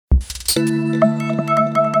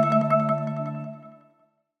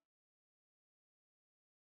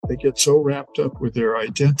They get so wrapped up with their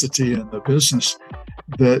identity in the business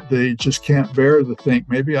that they just can't bear to think,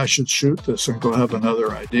 maybe I should shoot this and go have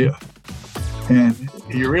another idea. And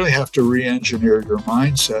you really have to re-engineer your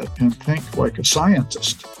mindset and think like a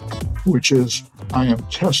scientist, which is, I am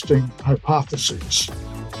testing hypotheses.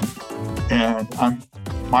 And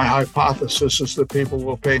my hypothesis is that people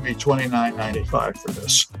will pay me $29.95 for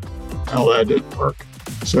this. Well, that didn't work.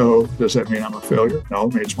 So does that mean I'm a failure? No,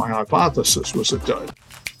 it means my hypothesis was a dud.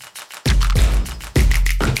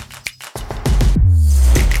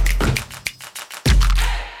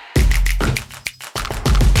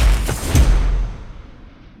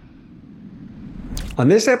 On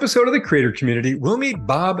this episode of the Creator Community, we'll meet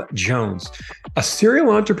Bob Jones, a serial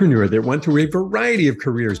entrepreneur that went through a variety of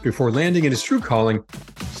careers before landing in his true calling,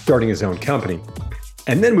 starting his own company,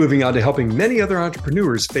 and then moving on to helping many other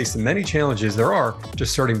entrepreneurs face the many challenges there are to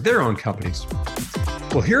starting their own companies.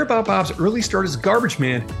 We'll hear about Bob's early start as a garbage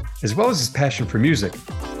man, as well as his passion for music.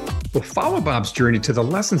 We'll follow Bob's journey to the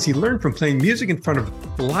lessons he learned from playing music in front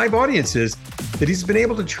of live audiences that he's been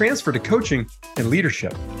able to transfer to coaching and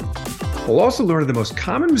leadership. We'll also learn of the most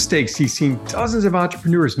common mistakes he's seen dozens of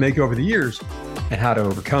entrepreneurs make over the years and how to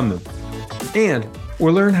overcome them. And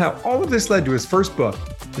we'll learn how all of this led to his first book,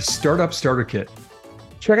 The Startup Starter Kit.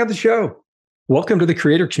 Check out the show. Welcome to the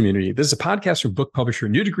Creator Community. This is a podcast from book publisher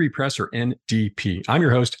New Degree Press, or NDP. I'm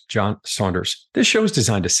your host, John Saunders. This show is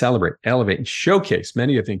designed to celebrate, elevate, and showcase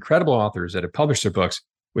many of the incredible authors that have published their books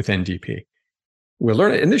with NDP.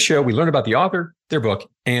 In this show, we learn about the author, their book,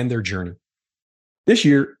 and their journey. This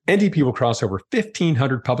year, NDP will cross over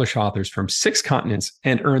 1,500 published authors from 6 continents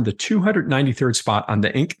and earn the 293rd spot on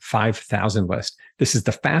the Inc. 5000 list. This is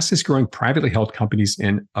the fastest growing privately held companies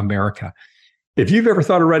in America. If you've ever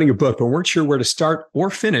thought of writing a book but weren't sure where to start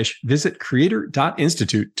or finish, visit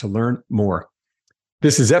creator.institute to learn more.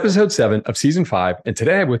 This is episode 7 of season 5, and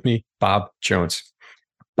today I have with me Bob Jones.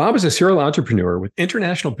 Bob is a serial entrepreneur with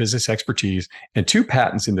international business expertise and 2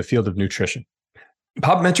 patents in the field of nutrition.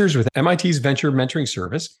 Bob mentors with MIT's Venture Mentoring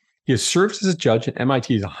Service. He has served as a judge at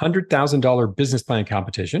MIT's $100,000 business plan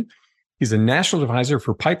competition. He's a national advisor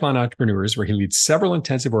for pipeline entrepreneurs, where he leads several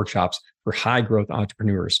intensive workshops for high growth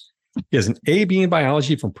entrepreneurs. He has an AB in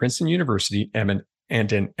biology from Princeton University and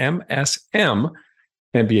an MSM,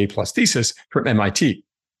 MBA plus thesis, from MIT.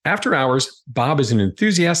 After hours, Bob is an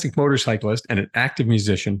enthusiastic motorcyclist and an active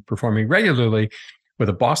musician, performing regularly with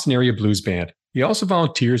a Boston area blues band. He also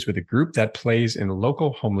volunteers with a group that plays in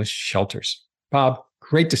local homeless shelters. Bob,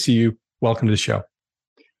 great to see you. Welcome to the show.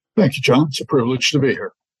 Thank you, John. It's a privilege to be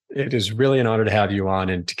here. It is really an honor to have you on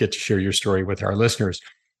and to get to share your story with our listeners.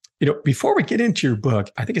 Before we get into your book,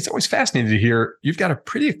 I think it's always fascinating to hear you've got a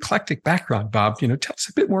pretty eclectic background, Bob. Tell us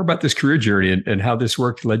a bit more about this career journey and how this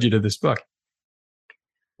work led you to this book.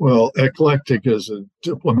 Well, eclectic is a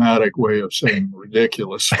diplomatic way of saying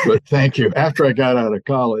ridiculous, but thank you. After I got out of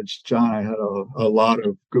college, John, I had a lot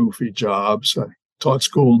of goofy jobs. I taught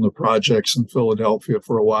school in the projects in Philadelphia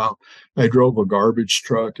for a while. I drove a garbage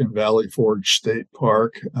truck in Valley Forge State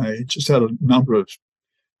Park. I just had a number of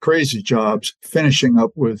crazy jobs, finishing up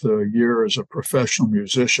with a year as a professional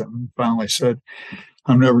musician. Finally said,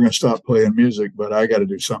 I'm never going to stop playing music, but I got to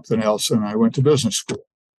do something else. And I went to business school.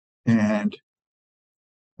 And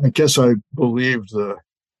I guess I believed the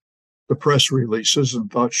press releases and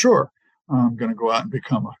thought, sure, I'm going to go out and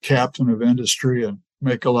become a captain of industry and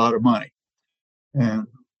make a lot of money. And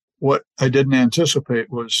what I didn't anticipate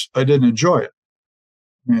was I didn't enjoy it.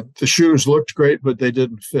 I mean, the shoes looked great, but they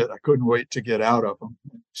didn't fit. I couldn't wait to get out of them.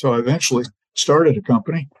 So I eventually started a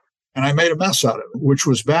company and I made a mess out of it, which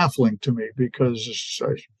was baffling to me because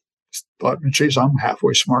I thought, geez, I'm a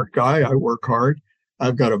halfway smart guy. I work hard.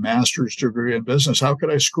 I've got a master's degree in business. How could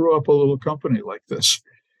I screw up a little company like this?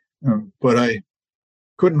 But I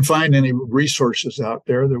couldn't find any resources out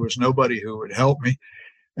there. There was nobody who would help me.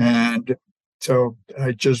 And so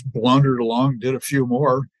I just blundered along, did a few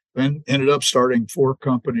more, then ended up starting 4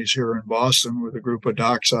 companies here in Boston with a group of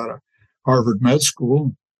docs out of Harvard Med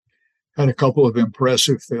School. Had a couple of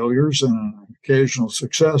impressive failures and an occasional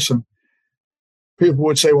success. And people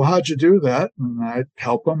would say, well, how'd you do that? And I'd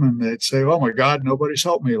help them. And they'd say, oh, my God, nobody's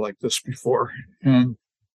helped me like this before. And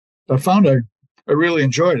I found I really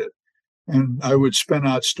enjoyed it. And I would spin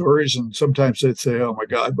out stories. And sometimes they'd say, oh, my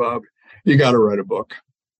God, Bob, you got to write a book.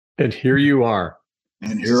 And here you are.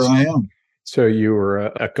 And here I am. So you were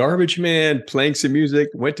a garbage man, playing some music,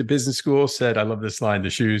 went to business school, said, I love this line, the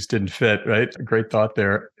shoes didn't fit, right? A great thought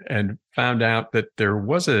there. And found out that there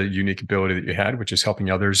was a unique ability that you had, which is helping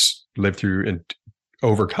others live through and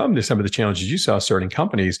overcome some of the challenges you saw starting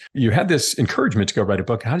companies, you had this encouragement to go write a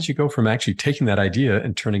book. How did you go from actually taking that idea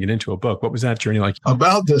and turning it into a book? What was that journey like?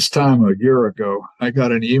 About this time a year ago, I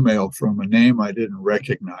got an email from a name I didn't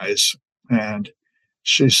recognize. And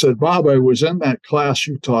she said, Bob, I was in that class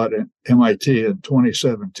you taught at MIT in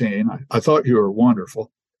 2017. I thought you were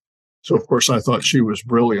wonderful. So, of course, I thought she was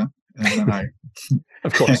brilliant. And then I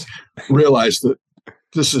of course realized that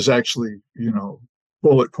this is actually,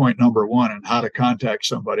 bullet point number one in how to contact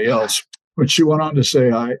somebody else. But she went on to say,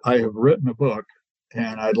 I have written a book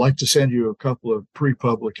and I'd like to send you a couple of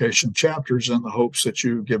pre-publication chapters in the hopes that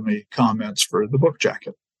you give me comments for the book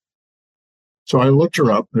jacket. So I looked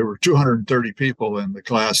her up. There were 230 people in the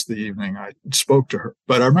class the evening I spoke to her,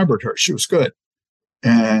 but I remembered her. She was good.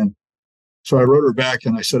 And so I wrote her back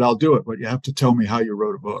and I said, I'll do it, but you have to tell me how you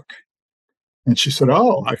wrote a book. And she said,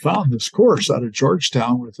 oh, I found this course out of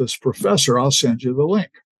Georgetown with this professor. I'll send you the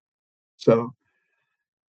link. So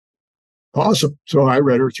awesome. So I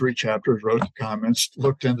read her 3 chapters, wrote the comments,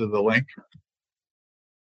 looked into the link,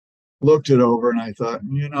 looked it over, and I thought,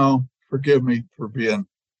 forgive me for being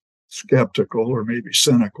skeptical or maybe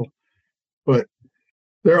cynical, but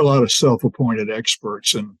there are a lot of self-appointed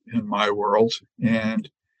experts in my world, and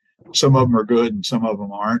some of them are good and some of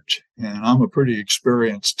them aren't. And I'm a pretty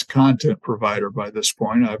experienced content provider by this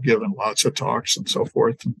point. I've given lots of talks and so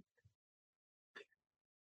forth. And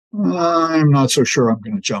I'm not so sure I'm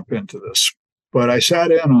going to jump into this, but I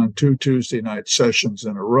sat in on 2 Tuesday night sessions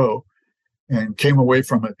in a row and came away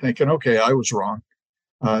from it thinking, okay, I was wrong.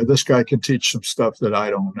 This guy can teach some stuff that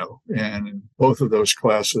I don't know. And in both of those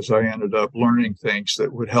classes, I ended up learning things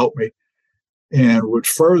that would help me and would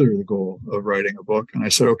further the goal of writing a book. And I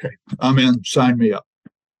said, okay, I'm in, sign me up.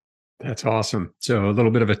 That's awesome. So a little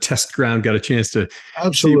bit of a test ground, got a chance to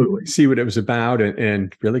absolutely see what it was about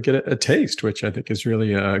and really get a taste, which I think is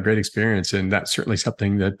really a great experience. And that's certainly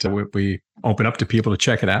something that we open up to people to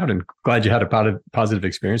check it out. And glad you had a positive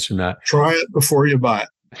experience from that. Try it before you buy it.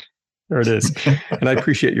 There it is. And I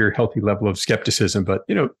appreciate your healthy level of skepticism, but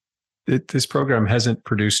this program hasn't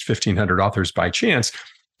produced 1,500 authors by chance.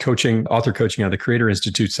 Author coaching on the Creator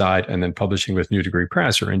Institute side, and then publishing with New Degree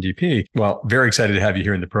Press or NDP. Well, very excited to have you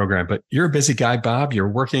here in the program, but you're a busy guy, Bob. You're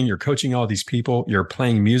working, you're coaching all these people, you're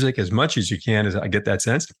playing music as much as you can, as I get that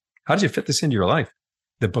sense. How did you fit this into your life,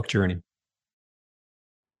 the book journey?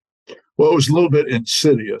 Well, it was a little bit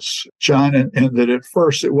insidious, John, and that at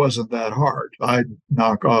first it wasn't that hard. I'd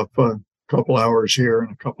knock off a couple hours here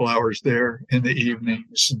and a couple hours there in the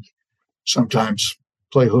evenings, and sometimes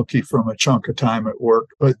play hooky from a chunk of time at work.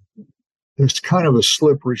 But there's kind of a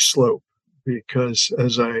slippery slope, because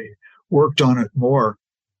as I worked on it more,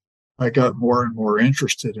 I got more and more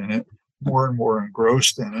interested in it, more and more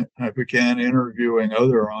engrossed in it. I began interviewing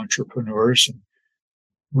other entrepreneurs and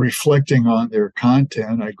reflecting on their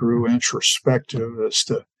content. I grew introspective as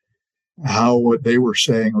to how what they were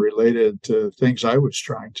saying related to things I was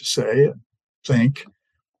trying to say and think.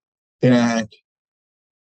 And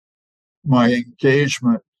my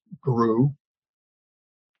engagement grew,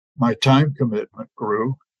 my time commitment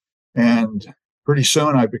grew, and pretty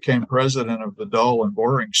soon I became president of the Dull and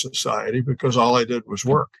Boring Society because all I did was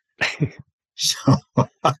work. So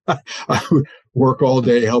I would work all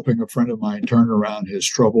day helping a friend of mine turn around his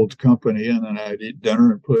troubled company, and then I'd eat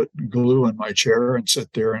dinner and put glue in my chair and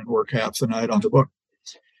sit there and work half the night on the book.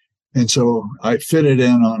 And so I fitted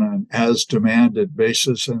in on an as-demanded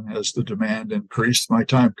basis, and as the demand increased, my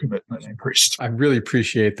time commitment increased. I really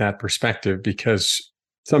appreciate that perspective, because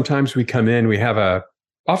sometimes we come in, we have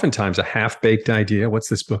oftentimes a half-baked idea. What's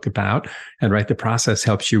this book about? And the process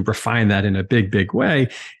helps you refine that in a big, big way.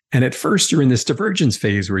 And at first, you're in this divergence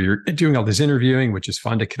phase where you're doing all this interviewing, which is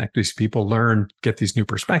fun to connect with these people, learn, get these new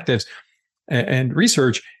perspectives and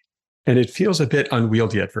research. And it feels a bit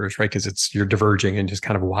unwieldy at first, right? Because you're diverging and just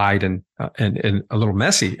kind of wide and a little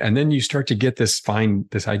messy. And then you start to get this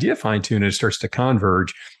idea fine-tuned, and it starts to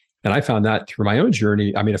converge. And I found that through my own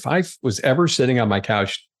journey. I mean, if I was ever sitting on my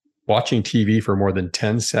couch watching TV for more than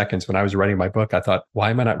 10 seconds when I was writing my book, I thought, why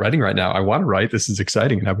am I not writing right now? I want to write. This is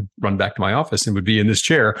exciting. And I would run back to my office and would be in this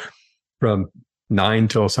chair from 9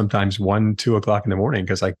 till sometimes 1, 2 o'clock in the morning,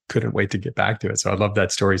 because I couldn't wait to get back to it. So I love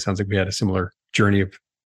that story. Sounds like we had a similar journey of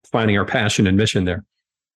finding our passion and mission there.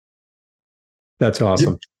 That's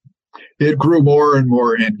awesome. It grew more and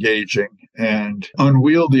more engaging, and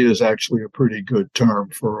unwieldy is actually a pretty good term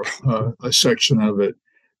for a section of it,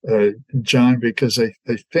 John, because I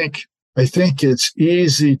think it's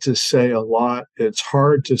easy to say a lot. It's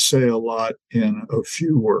hard to say a lot in a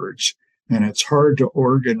few words, and it's hard to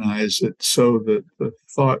organize it so that the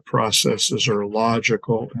thought processes are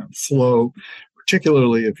logical and flow,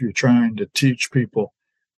 particularly if you're trying to teach people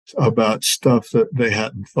about stuff that they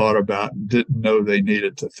hadn't thought about and didn't know they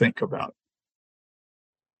needed to think about.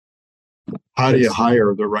 How do you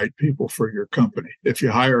hire the right people for your company? If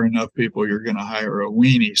you hire enough people, you're going to hire a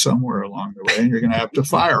weenie somewhere along the way, and you're going to have to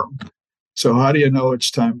fire them. So how do you know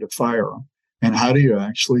it's time to fire them? And how do you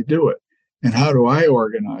actually do it? And how do I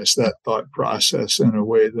organize that thought process in a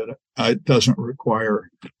way that it doesn't require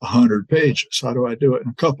 100 pages? How do I do it in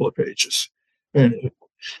a couple of pages? And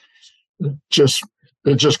it just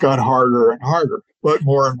got harder and harder, but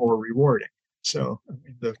more and more rewarding. So I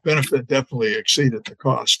mean, the benefit definitely exceeded the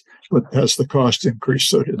cost, but as the cost increased,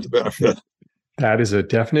 so did the benefit. That is a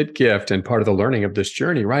definite gift. And part of the learning of this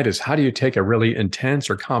journey, right, is how do you take a really intense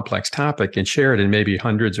or complex topic and share it in maybe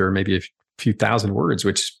hundreds or maybe a few thousand words,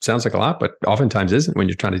 which sounds like a lot, but oftentimes isn't when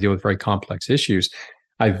you're trying to deal with very complex issues.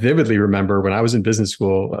 I vividly remember when I was in business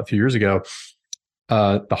school a few years ago,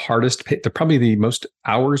 probably the most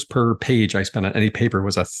hours per page I spent on any paper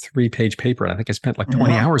was a 3-page paper. I think I spent like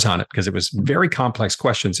 20 hours on it because it was very complex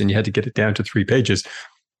questions and you had to get it down to 3 pages.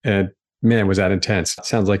 And man, was that intense.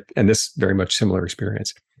 Sounds like, and this very much similar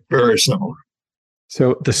experience. Very similar.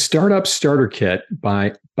 So the Startup Starter Kit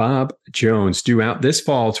by Bob Jones, due out this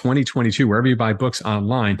fall, 2022, wherever you buy books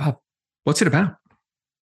online. Bob, what's it about?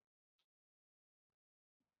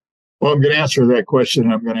 Well, I'm going to answer that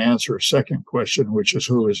question. I'm going to answer a second question, which is,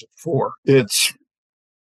 who is it for? It's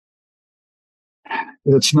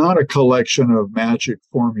not a collection of magic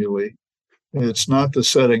formulae. It's not the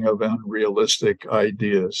setting of unrealistic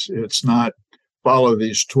ideas. It's not follow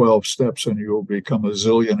these 12 steps and you will become a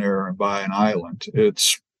zillionaire and buy an island.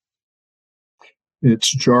 It's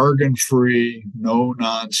jargon-free,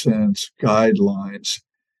 no-nonsense guidelines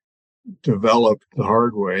developed the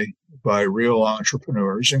hard way by real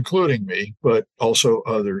entrepreneurs, including me, but also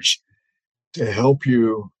others, to help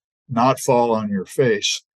you not fall on your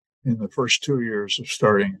face in the first 2 years of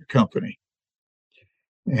starting a company.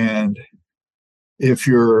 And if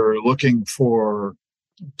you're looking for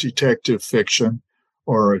detective fiction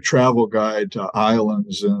or a travel guide to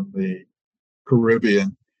islands in the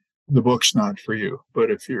Caribbean, the book's not for you. But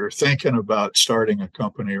if you're thinking about starting a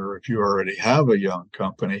company, or if you already have a young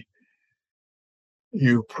company,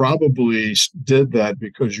 you probably did that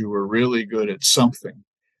because you were really good at something,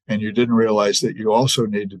 and you didn't realize that you also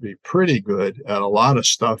need to be pretty good at a lot of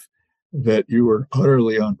stuff that you were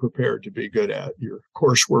utterly unprepared to be good at. Your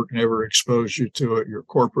coursework never exposed you to it. Your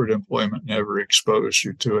corporate employment never exposed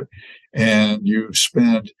you to it. And you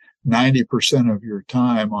spend 90% of your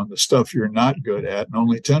time on the stuff you're not good at, and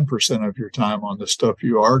only 10% of your time on the stuff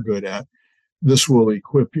you are good at. This will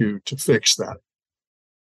equip you to fix that.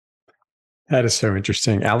 That is so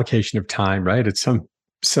interesting. Allocation of time, right? It's some,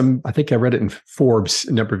 I think I read it in Forbes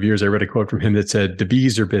a number of years. I read a quote from him that said, "The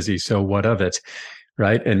bees are busy, so what of it?"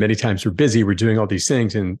 Right? And many times we're busy, we're doing all these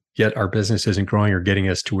things, and yet our business isn't growing or getting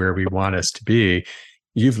us to where we want us to be.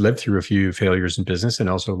 You've lived through a few failures in business and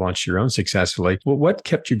also launched your own successfully. Well, what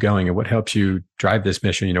kept you going and what helps you drive this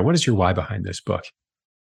mission? You know, what is your why behind this book?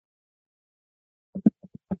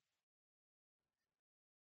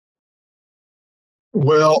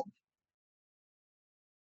 Well,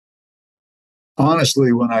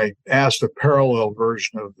 honestly, when I asked a parallel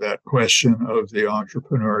version of that question of the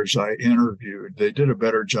entrepreneurs I interviewed, they did a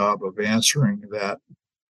better job of answering that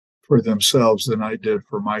for themselves than I did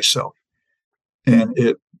for myself. And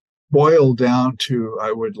it boiled down to,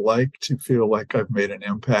 I would like to feel like I've made an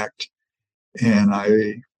impact, and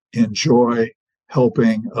I enjoy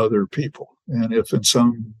helping other people. And if in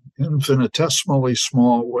some infinitesimally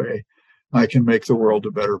small way I can make the world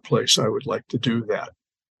a better place, I would like to do that.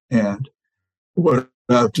 And what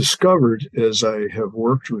I've discovered as I have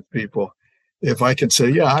worked with people, if I can say,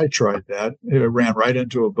 yeah, I tried that, it ran right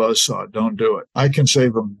into a buzzsaw, don't do it, I can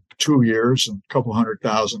save them 2 years and a couple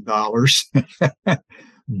 $100,000,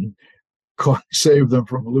 save them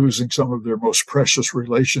from losing some of their most precious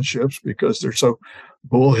relationships because they're so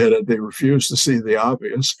bullheaded they refuse to see the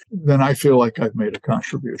obvious, then I feel like I've made a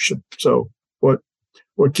contribution. So what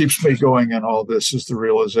keeps me going in all this is the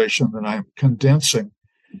realization that I'm condensing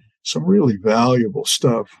some really valuable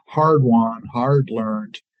stuff, hard won, hard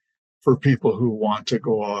learned, for people who want to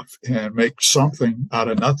go off and make something out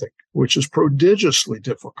of nothing, which is prodigiously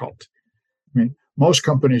difficult. I mean, most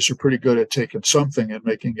companies are pretty good at taking something and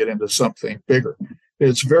making it into something bigger.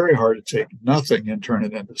 It's very hard to take nothing and turn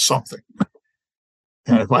it into something.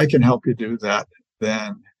 And if I can help you do that,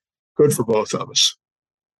 then good for both of us.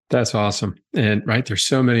 That's awesome. And right, there's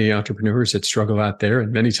so many entrepreneurs that struggle out there.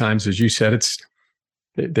 And many times, as you said,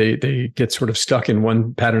 they get sort of stuck in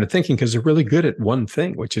one pattern of thinking because they're really good at one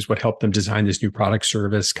thing, which is what helped them design this new product,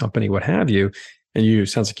 service, company, what have you. And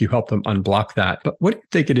sounds like you helped them unblock that. But what do you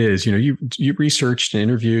think it is? You researched and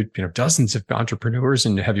interviewed, dozens of entrepreneurs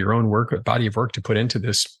and have your own work, a body of work to put into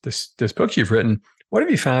this book you've written. What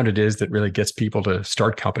have you found it is that really gets people to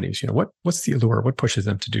start companies? What's the allure? What pushes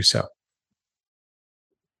them to do so?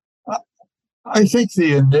 I think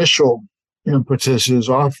the initial impetus is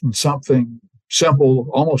often something simple,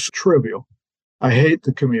 almost trivial. I hate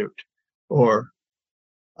the commute, or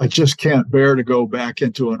I just can't bear to go back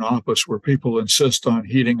into an office where people insist on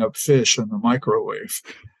heating up fish in the microwave.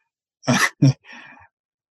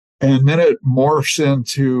 And then it morphs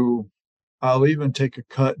into, I'll even take a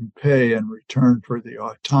cut in pay in return for the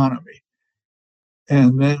autonomy.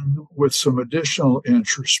 And then with some additional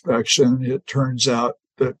introspection, it turns out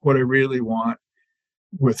that what I really want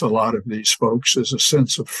with a lot of these folks is a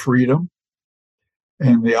sense of freedom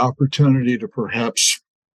and the opportunity to perhaps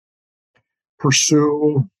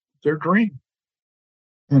pursue their dream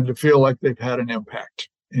and to feel like they've had an impact.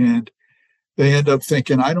 And they end up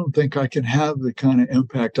thinking, I don't think I can have the kind of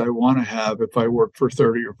impact I want to have if I work for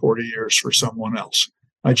 30 or 40 years for someone else.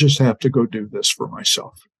 I just have to go do this for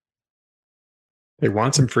myself. They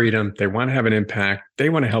want some freedom. They want to have an impact. They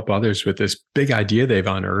want to help others with this big idea they've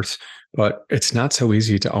unearthed, but it's not so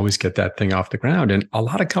easy to always get that thing off the ground. And a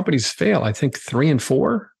lot of companies fail. I think 3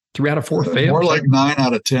 out of 4 fail. More like 9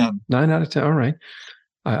 out of 10. 9 out of 10. All right.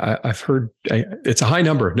 I've heard it's a high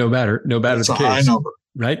number, no matter the case. It's a high number.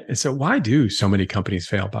 Right. And so why do so many companies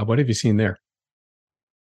fail, Bob? What have you seen there?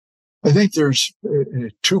 I think there's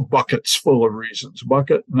 2 buckets full of reasons.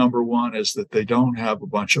 Bucket number 1 is that they don't have a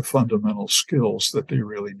bunch of fundamental skills that they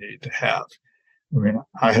really need to have. I mean,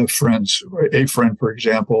 I have a friend, for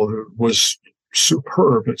example, who was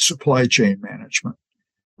superb at supply chain management,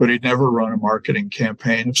 but he'd never run a marketing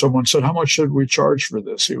campaign. If someone said, how much should we charge for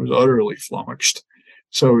this? He was utterly flummoxed.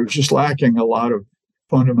 So he was just lacking a lot of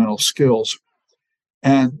fundamental skills.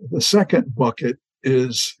 And the second bucket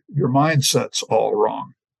is your mindset's all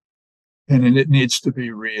wrong. And it needs to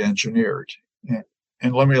be re-engineered.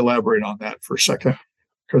 And let me elaborate on that for a second,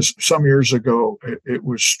 because some years ago, it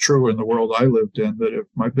was true in the world I lived in that if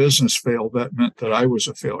my business failed, that meant that I was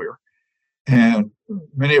a failure. And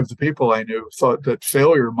many of the people I knew thought that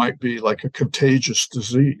failure might be like a contagious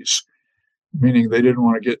disease, meaning they didn't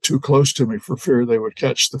want to get too close to me for fear they would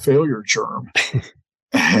catch the failure germ.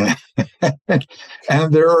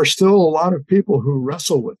 And there are still a lot of people who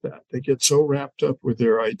wrestle with that. They get so wrapped up with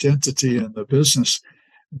their identity in the business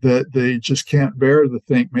that they just can't bear to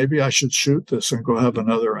think, maybe I should shoot this and go have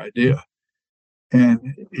another idea.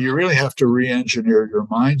 And you really have to re-engineer your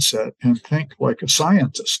mindset and think like a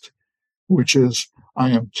scientist, which is,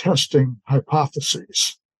 I am testing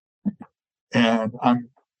hypotheses. And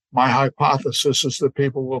my hypothesis is that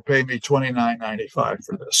people will pay me $29.95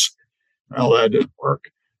 for this. Well, that didn't work.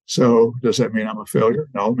 So does that mean I'm a failure?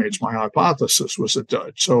 No, it means my hypothesis was a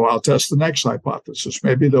dud. So I'll test the next hypothesis.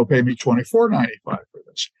 Maybe they'll pay me $24.95 for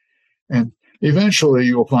this. And eventually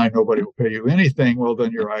you'll find nobody will pay you anything. Well,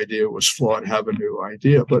 then your idea was flawed. Have a new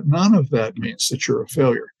idea. But none of that means that you're a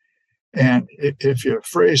failure. And if you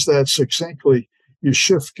phrase that succinctly, you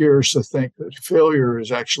shift gears to think that failure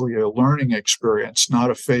is actually a learning experience,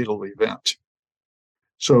 not a fatal event.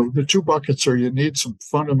 So the 2 buckets are, you need some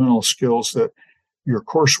fundamental skills that your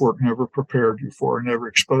coursework never prepared you for, never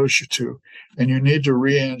exposed you to, and you need to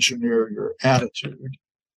re-engineer your attitude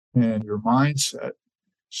and your mindset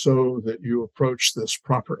so that you approach this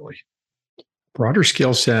properly. Broader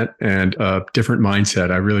skill set and a different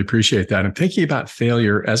mindset. I really appreciate that. I'm thinking about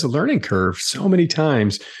failure as a learning curve. So many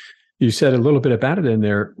times, you said a little bit about it in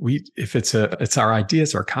there. If it's our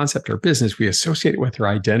ideas, our concept, our business, we associate it with our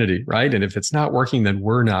identity, right? And if it's not working, then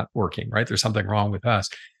we're not working, right? There's something wrong with us.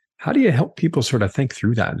 How do you help people sort of think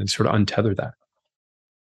through that and sort of untether that?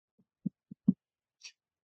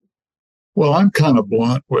 Well, I'm kind of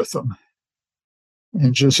blunt with them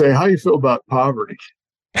and just say, how do you feel about poverty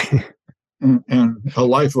and a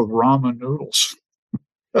life of ramen noodles?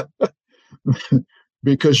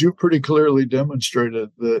 Because you pretty clearly demonstrated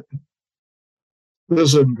that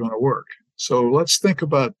this isn't going to work. So let's think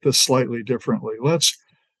about this slightly differently. Let's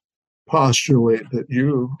postulate that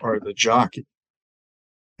you are the jockey.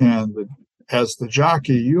 And as the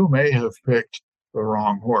jockey, you may have picked the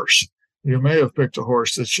wrong horse. You may have picked a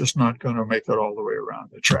horse that's just not going to make it all the way around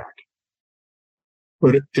the track.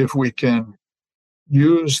 But if we can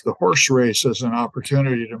use the horse race as an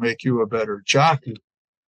opportunity to make you a better jockey,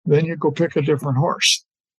 then you go pick a different horse.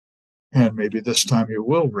 And maybe this time you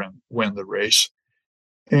will win the race.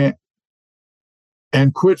 And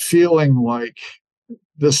quit feeling like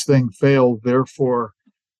this thing failed, therefore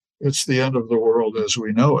it's the end of the world as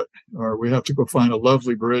we know it, or we have to go find a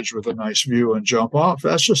lovely bridge with a nice view and jump off.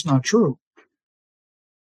 That's just not true.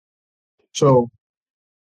 So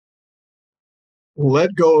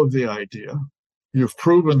let go of the idea. You've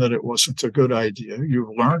proven that it wasn't a good idea.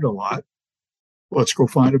 You've learned a lot. Let's go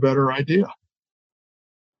find a better idea.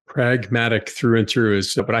 Pragmatic through and through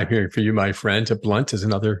is what I'm hearing for you, my friend. Blunt is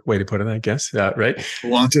another way to put it, I guess. Right?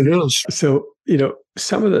 Blunt it is. So,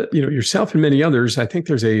 some of the, yourself and many others, I think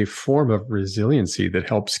there's a form of resiliency that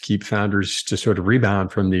helps keep founders to sort of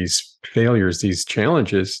rebound from these failures, these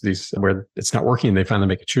challenges, these where it's not working and they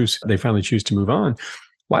finally choose to move on.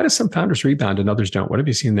 Why do some founders rebound and others don't? What have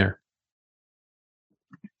you seen there?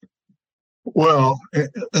 Well,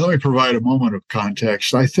 let me provide a moment of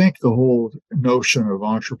context. I think the whole notion of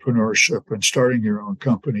entrepreneurship and starting your own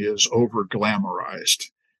company is over glamorized.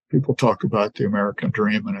 People talk about the American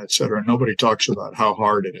dream and et cetera. Nobody talks about how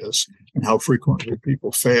hard it is and how frequently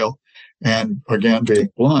people fail. And again, being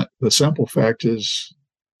blunt, the simple fact is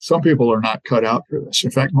some people are not cut out for this.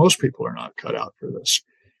 In fact, most people are not cut out for this.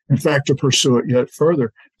 In fact, to pursue it yet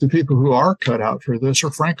further, the people who are cut out for this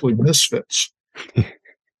are frankly misfits.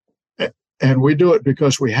 And we do it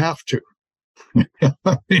because we have to.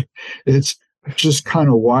 It's just kind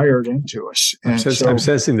of wired into us. And I'm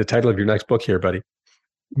sensing the title of your next book here, buddy.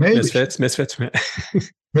 Maybe. Misfits.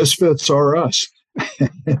 Misfits are us.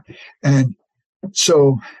 And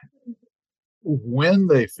so when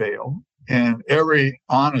they fail, and every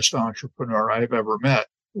honest entrepreneur I've ever met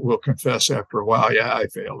will confess after a while, yeah, I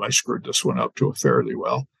failed. I screwed this one up to fairly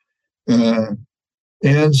well. And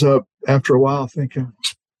ends up after a while thinking,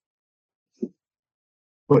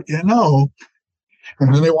 but and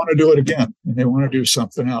then they want to do it again, and they want to do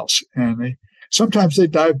something else. And sometimes they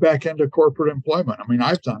dive back into corporate employment. I mean,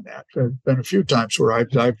 I've done that. There've been a few times where I've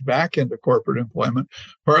dived back into corporate employment,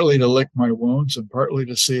 partly to lick my wounds and partly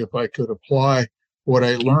to see if I could apply what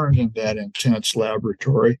I learned in that intense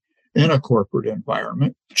laboratory in a corporate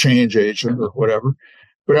environment, change agent or whatever.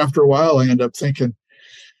 But after a while, I end up thinking,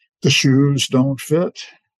 the shoes don't fit.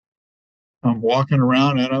 I'm walking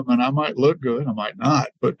around in them, and I might look good, I might not,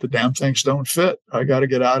 but the damn things don't fit. I got to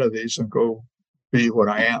get out of these and go be what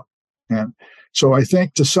I am. And so I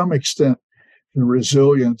think to some extent, the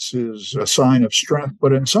resilience is a sign of strength.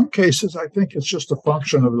 But in some cases, I think it's just a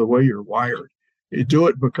function of the way you're wired. You do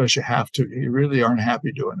it because you have to. You really aren't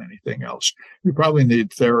happy doing anything else. You probably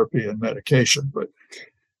need therapy and medication, but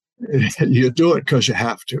you do it because you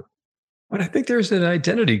have to. But I think there's an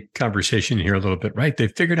identity conversation here a little bit, right? They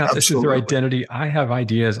figured out This is their identity. I have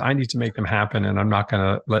ideas. I need to make them happen, and I'm not going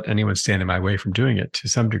to let anyone stand in my way from doing it to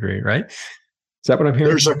some degree, right? Is that what I'm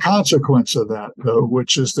hearing? There's a consequence of that, though,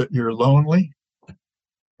 which is that you're lonely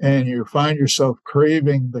and you find yourself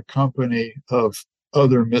craving the company of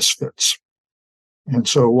other misfits. And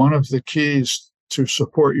so one of the keys to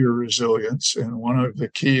support your resilience, and one of the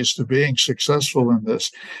keys to being successful in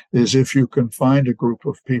this, is if you can find a group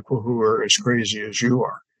of people who are as crazy as you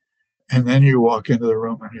are. And then you walk into the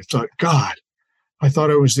room and you thought, God, I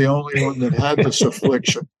thought I was the only one that had this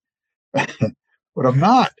affliction. But I'm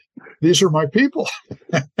not. These are my people.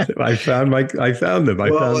 I found them. I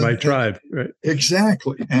found my tribe. Right.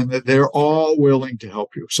 Exactly. And that they're all willing to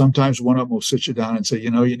help you. Sometimes one of them will sit you down and say,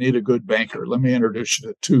 you need a good banker. Let me introduce you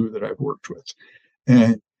to two that I've worked with.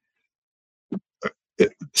 And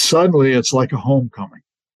suddenly it's like a homecoming.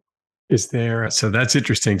 Is there? So that's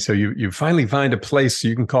interesting. So you finally find a place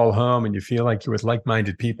you can call home and you feel like you're with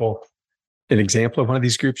like-minded people. An example of one of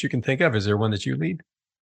these groups you can think of? Is there one that you lead?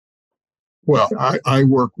 Well, I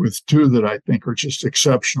work with two that I think are just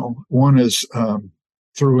exceptional. One is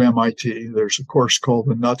through MIT. There's a course called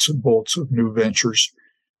The Nuts and Bolts of New Ventures,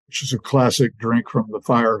 which is a classic drink from the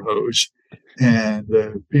fire hose. And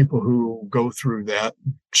the people who go through that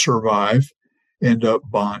survive, end up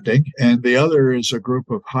bonding. And the other is a group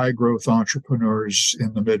of high growth entrepreneurs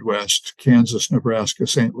in the Midwest, Kansas, Nebraska,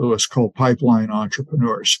 St. Louis, called Pipeline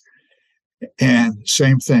Entrepreneurs. And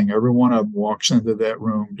same thing, every one of them walks into that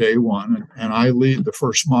room day one, and I lead the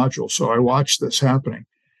first module. So I watch this happening.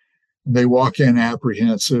 They walk in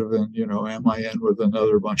apprehensive and, am I in with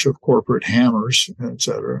another bunch of corporate hammers, et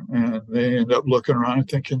cetera. And they end up looking around and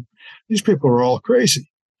thinking, these people are all crazy.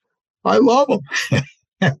 I love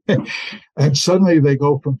them. And suddenly they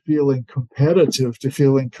go from feeling competitive to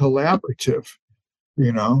feeling collaborative.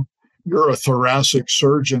 You're a thoracic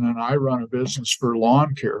surgeon and I run a business for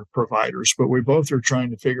lawn care providers, but we both are trying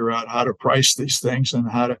to figure out how to price these things and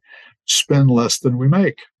how to spend less than we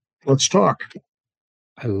make. Let's talk.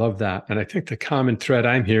 I love that. And I think the common thread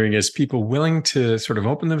I'm hearing is people willing to sort of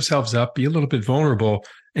open themselves up, be a little bit vulnerable,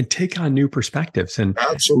 and take on new perspectives. And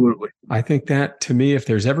Absolutely. I think that, to me, if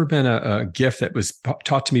there's ever been a gift that was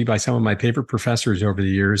taught to me by some of my favorite professors over the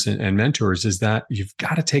years and mentors, is that you've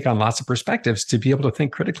got to take on lots of perspectives to be able to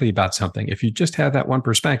think critically about something. If you just have that one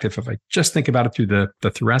perspective, if I just think about it through the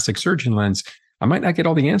thoracic surgeon lens, I might not get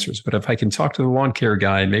all the answers. But if I can talk to the lawn care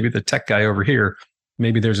guy and maybe the tech guy over here,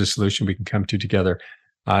 maybe there's a solution we can come to together.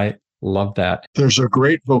 I love that. There's a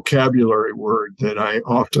great vocabulary word that I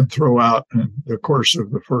often throw out in the course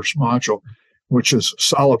of the first module, which is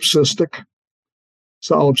solipsistic.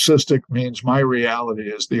 Solipsistic means my reality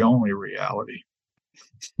is the only reality.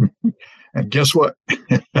 And guess what?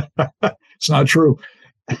 It's not true.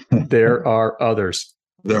 There are others.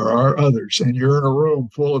 There are others. And you're in a room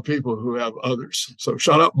full of people who have others. So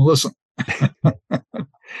shut up and listen.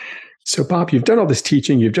 So, Bob, you've done all this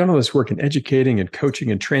teaching, you've done all this work in educating and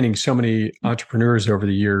coaching and training so many entrepreneurs over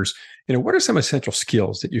the years. What are some essential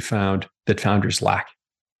skills that you found that founders lack?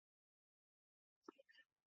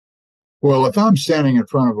 Well, if I'm standing in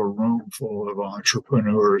front of a room full of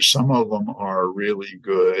entrepreneurs, some of them are really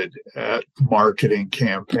good at marketing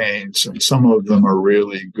campaigns, and some of them are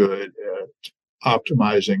really good at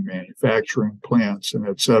optimizing manufacturing plants and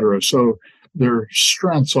et cetera. So there are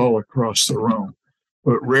strengths all across the room.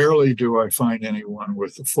 But rarely do I find anyone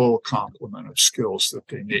with the full complement of skills that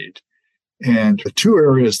they need. And the two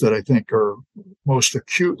areas that I think are most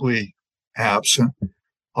acutely absent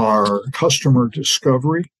are customer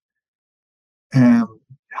discovery and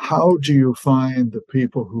how do you find the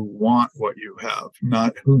people who want what you have,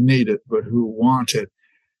 not who need it, but who want it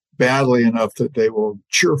badly enough that they will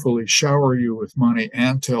cheerfully shower you with money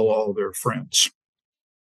and tell all their friends.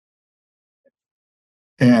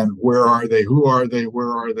 And where are they? Who are they?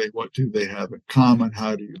 Where are they? What do they have in common?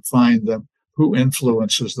 How do you find them? Who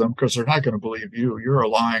influences them? Because they're not going to believe you. You're a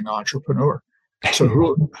lying entrepreneur. So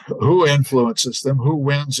who influences them? Who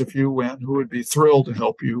wins if you win? Who would be thrilled to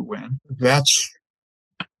help you win? That's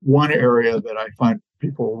one area that I find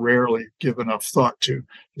people rarely give enough thought to.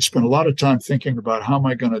 They spend a lot of time thinking about how am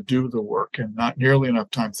I going to do the work and not nearly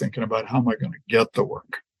enough time thinking about how am I going to get the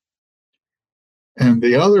work. And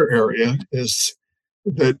the other area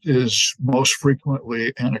that is most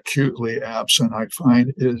frequently and acutely absent, I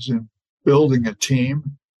find, is in building a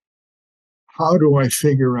team. How do I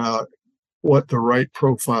figure out what the right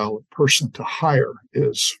profile of person to hire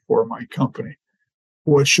is for my company?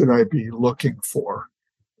 What should I be looking for?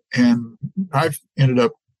 And I've ended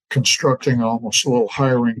up constructing almost a little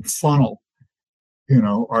hiring funnel.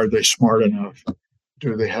 Are they smart enough?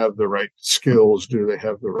 Do they have the right skills? Do they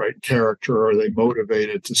have the right character? Are they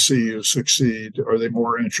motivated to see you succeed? Are they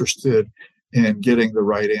more interested in getting the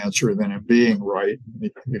right answer than in being right?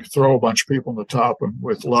 You throw a bunch of people on the top, and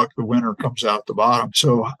with luck, the winner comes out the bottom.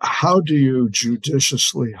 So how do you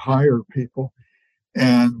judiciously hire people?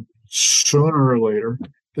 And sooner or later,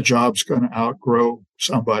 the job's going to outgrow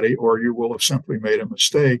somebody, or you will have simply made a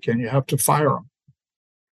mistake and you have to fire them.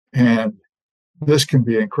 And this can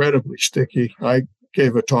be incredibly sticky. I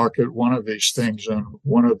gave a talk at one of these things, and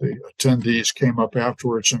one of the attendees came up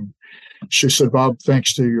afterwards and she said, "Bob,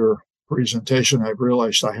 thanks to your presentation, I've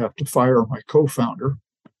realized I have to fire my co-founder.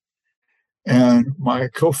 And my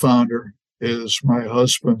co-founder is my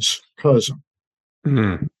husband's cousin.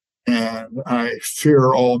 Mm-hmm. And I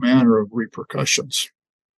fear all manner of repercussions."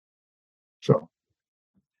 So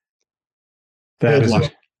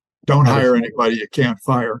don't hire anybody you can't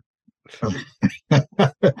fire.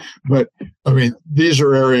 But I mean, these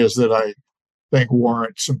are areas that I think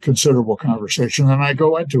warrant some considerable conversation, and I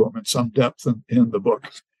go into them in some depth in the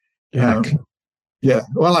book. Yeah. Yeah.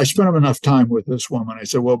 Well, I spent enough time with this woman. I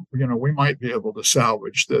said, well, we might be able to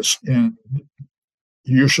salvage this, and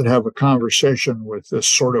you should have a conversation with this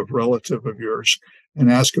sort of relative of yours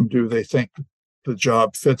and ask them, do they think the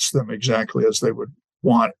job fits them exactly as they would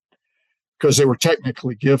want it? Because they were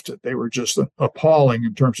technically gifted. They were just appalling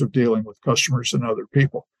in terms of dealing with customers and other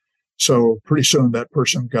people. So pretty soon that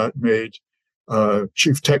person got made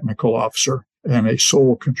chief technical officer and a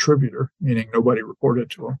sole contributor, meaning nobody reported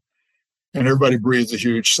to him. And everybody breathed a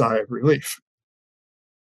huge sigh of relief.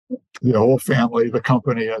 The whole family, the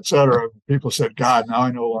company, et cetera. People said, God, now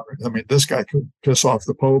I no longer, this guy could piss off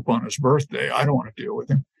the Pope on his birthday. I don't want to deal with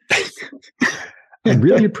him. I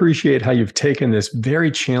really appreciate how you've taken this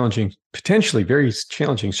very challenging, potentially very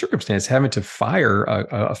challenging circumstance, having to fire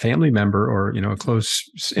a family member or, a close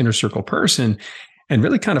inner circle person, and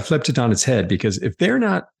really kind of flipped it on its head. Because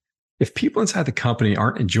if people inside the company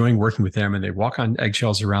aren't enjoying working with them and they walk on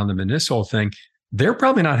eggshells around them and this whole thing, they're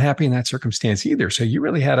probably not happy in that circumstance either. So you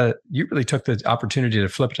really took the opportunity to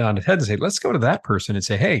flip it on its head and say, let's go to that person and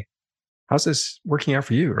say, hey, how's this working out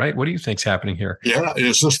for you? Right? What do you think's happening here? Yeah.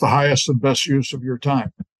 Is this the highest and best use of your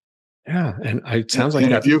time? Yeah. And it sounds like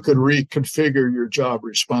if you could reconfigure your job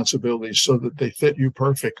responsibilities so that they fit you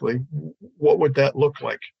perfectly, what would that look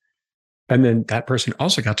like? And then that person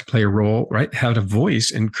also got to play a role, right? Had a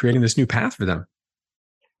voice in creating this new path for them.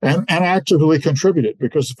 And actively contributed,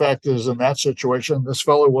 because the fact is, in that situation, this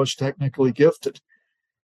fellow was technically gifted.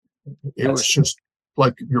 It was just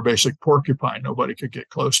like your basic porcupine. Nobody could get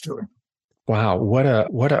close to him. Wow. What a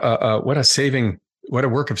work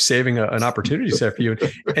of saving an opportunity set for you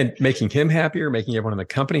and making him happier, making everyone in the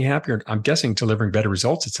company happier. I'm guessing delivering better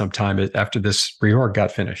results at some time after this reorg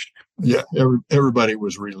got finished. Yeah. Everybody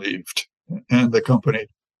was relieved and the company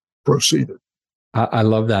proceeded. I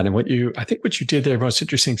love that. And I think what you did there, most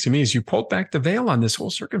interesting to me, is you pulled back the veil on this whole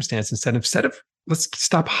circumstance instead of let's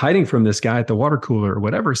stop hiding from this guy at the water cooler or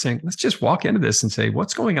whatever, saying, let's just walk into this and say,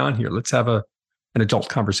 what's going on here? Let's have an adult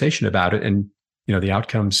conversation about it. And, the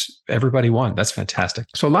outcomes, everybody won. That's fantastic.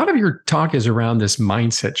 So a lot of your talk is around this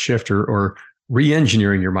mindset shift or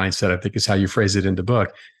re-engineering your mindset, I think is how you phrase it in the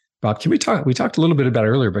book. Bob, we talked a little bit about it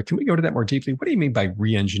earlier, but can we go to that more deeply? What do you mean by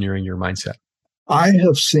re-engineering your mindset? I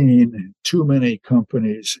have seen too many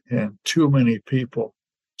companies and too many people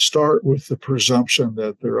start with the presumption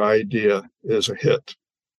that their idea is a hit.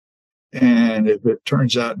 And if it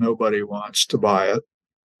turns out nobody wants to buy it,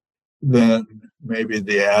 then maybe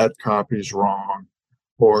the ad copy is wrong,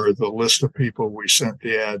 or the list of people we sent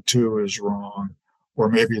the ad to is wrong, or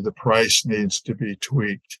maybe the price needs to be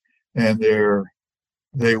tweaked. And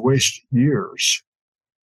they waste years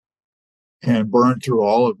and burn through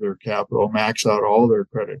all of their capital, max out all their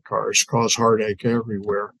credit cards, cause heartache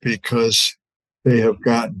everywhere because they have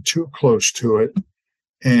gotten too close to it.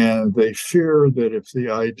 And they fear that if the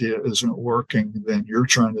idea isn't working, then you're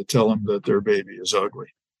trying to tell them that their baby is ugly.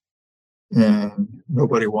 And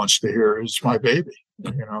nobody wants to hear, it's my baby.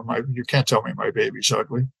 You can't tell me my baby's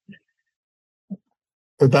ugly.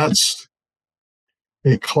 But that's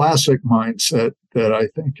a classic mindset that I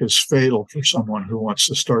think is fatal for someone who wants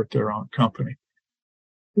to start their own company.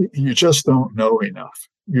 You just don't know enough.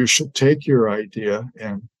 You should take your idea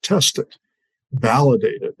and test it,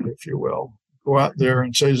 validate it, if you will. Go out there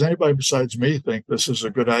and say, does anybody besides me think this is a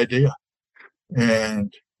good idea?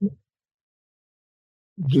 And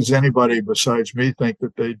does anybody besides me think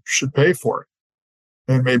that they should pay for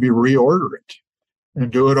it? And maybe reorder it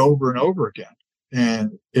and do it over and over again.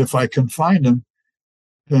 And if I can find them,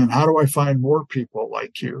 then how do I find more people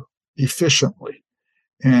like you efficiently?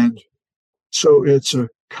 And so it's a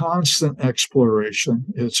constant exploration.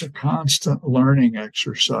 It's a constant learning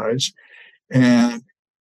exercise. And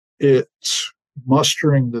it's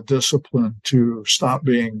mustering the discipline to stop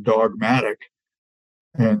being dogmatic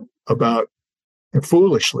and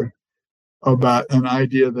foolishly about an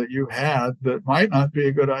idea that you had that might not be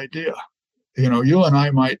a good idea. You and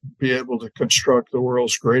I might be able to construct the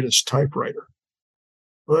world's greatest typewriter,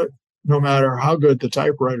 but no matter how good the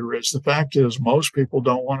typewriter is, the fact is most people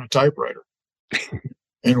don't want a typewriter.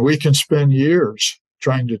 And we can spend years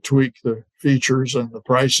trying to tweak the features and the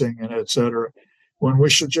pricing and et cetera, when we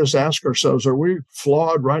should just ask ourselves, are we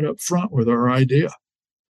flawed right up front with our idea?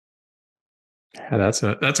 Yeah,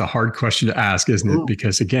 that's a hard question to ask, isn't it?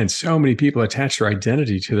 Because again, so many people attach their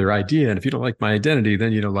identity to their idea. And if you don't like my identity,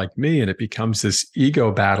 then you don't like me. And it becomes this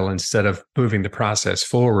ego battle instead of moving the process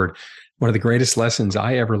forward. One of the greatest lessons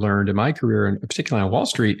I ever learned in my career, and particularly on Wall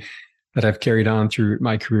Street, that I've carried on through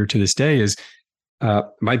my career to this day is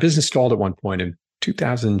my business stalled at one point in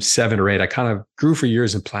 2007 or 8. I kind of grew for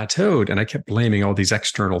years and plateaued, and I kept blaming all these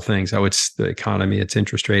external things. Oh, it's the economy, it's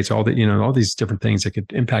interest rates, all these different things that could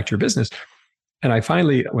impact your business. And I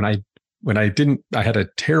finally, when I had a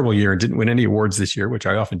terrible year and didn't win any awards this year, which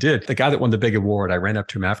I often did. The guy that won the big award, I ran up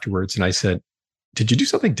to him afterwards and I said, did you do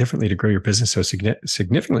something differently to grow your business so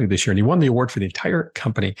significantly this year? And he won the award for the entire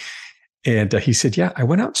company. And he said, yeah, I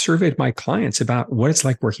went out and surveyed my clients about what it's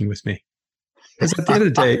like working with me. Because at the end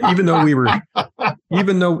of the day,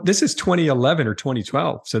 even though this is 2011 or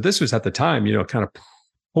 2012, so this was at the time, kind of,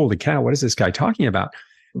 holy cow, what is this guy talking about?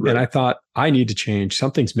 Right. And I thought, I need to change.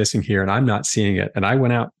 Something's missing here and I'm not seeing it. And I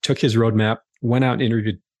went out, took his roadmap, went out and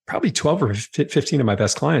interviewed probably 12 or 15 of my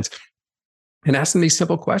best clients and asked them these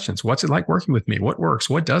simple questions. What's it like working with me? What works?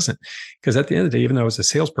 What doesn't? Because at the end of the day, even though I was a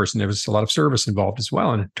salesperson, there was a lot of service involved as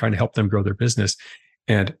well and trying to help them grow their business.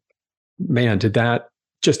 And man, did that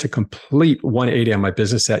just a complete 180 on my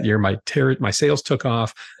business that year. My sales took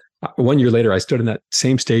off. 1 year later, I stood in that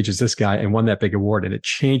same stage as this guy and won that big award. And it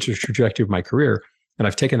changed the trajectory of my career. And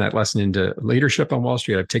I've taken that lesson into leadership on Wall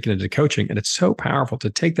Street. I've taken it into coaching. And it's so powerful to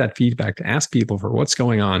take that feedback, to ask people for what's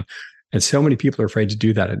going on. And so many people are afraid to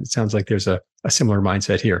do that. And it sounds like there's a similar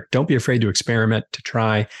mindset here. Don't be afraid to experiment, to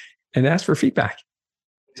try, and ask for feedback.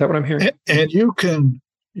 Is that what I'm hearing? And you can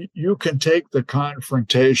take the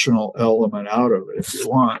confrontational element out of it if you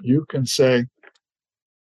want. You can say,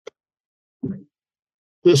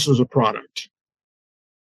 this is a product.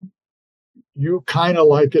 You kind of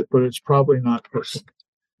like it, but it's probably not perfect.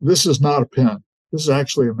 This is not a pen. This is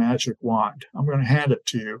actually a magic wand. I'm going to hand it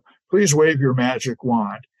to you. Please wave your magic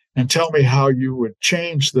wand and tell me how you would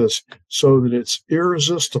change this so that it's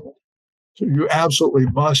irresistible. So you absolutely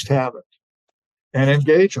must have it. And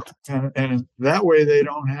engage them. And that way they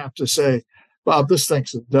don't have to say, Bob, this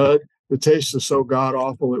thing's a dud. The taste is so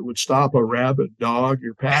god-awful it would stop a rabid dog.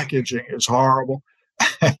 Your packaging is horrible.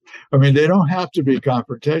 I mean, they don't have to be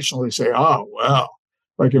confrontational. They say, oh, well,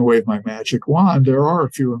 if I can wave my magic wand, there are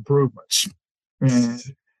a few improvements. And,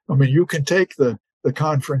 I mean, you can take the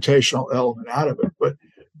confrontational element out of it, but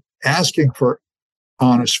asking for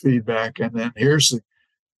honest feedback, and then here's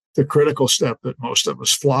the critical step that most of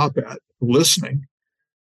us flop at, listening.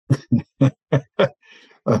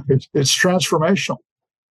 It's transformational.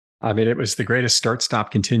 I mean, it was the greatest start,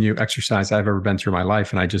 stop, continue exercise I've ever been through my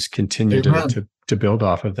life. And I just continue to build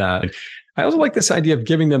off of that. And I also like this idea of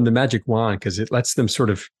giving them the magic wand because it lets them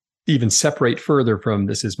sort of even separate further from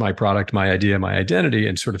this is my product, my idea, my identity,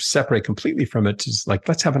 and sort of separate completely from it. Just like,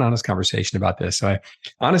 let's have an honest conversation about this. So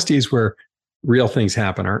honesty is where real things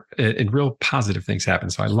happen, and real positive things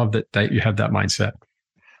happen. So I love that you have that mindset.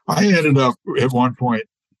 I ended up at one point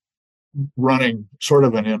running sort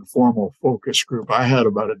of an informal focus group. I had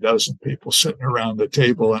about a dozen people sitting around the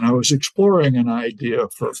table, and I was exploring an idea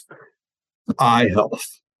for eye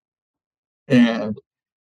health. And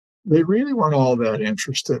they really weren't all that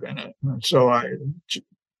interested in it. And so I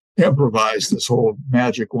improvised this whole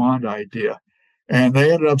magic wand idea. And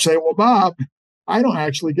they ended up saying, well, Bob, I don't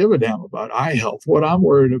actually give a damn about eye health. What I'm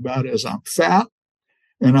worried about is I'm fat,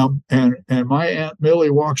 and my Aunt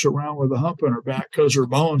Millie walks around with a hump in her back because her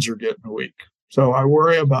bones are getting weak. So I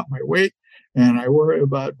worry about my weight, and I worry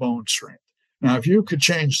about bone strength. Now, if you could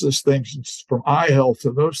change this thing from eye health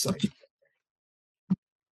to those things,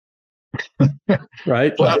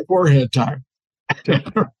 right? Flat forehead time.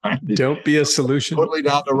 Don't be a solution. Totally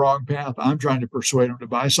down the wrong path. I'm trying to persuade them to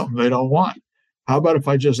buy something they don't want. How about if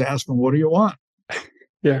I just ask them, what do you want?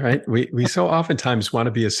 Yeah, right. We so oftentimes want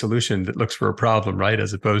to be a solution that looks for a problem, right?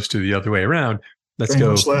 As opposed to the other way around.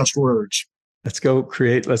 Famous last words. Let's go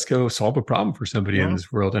solve a problem for somebody in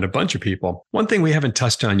this world and a bunch of people. One thing we haven't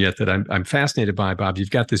touched on yet that I'm fascinated by, Bob,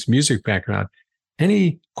 you've got this music background.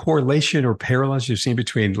 Any correlation or parallels you've seen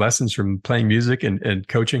between lessons from playing music and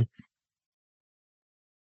coaching?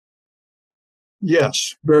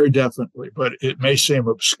 Yes, very definitely, but it may seem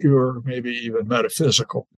obscure, maybe even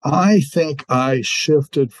metaphysical. I think I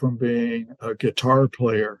shifted from being a guitar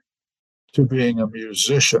player to being a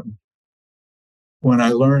musician when I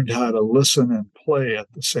learned how to listen and play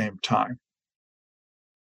at the same time.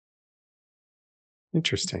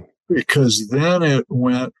 Interesting. Because then it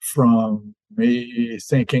went from me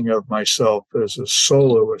thinking of myself as a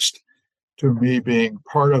soloist to me being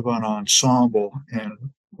part of an ensemble and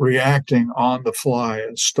reacting on the fly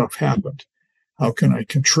as stuff happened. How can I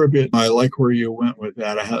contribute? I like where you went with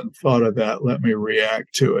that. I hadn't thought of that. Let me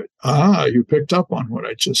react to it. You picked up on what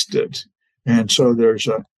I just did. And so there's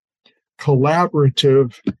a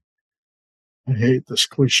collaborative, I hate this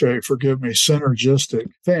cliche, forgive me, synergistic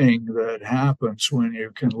thing that happens when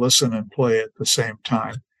you can listen and play at the same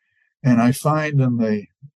time. And I find in the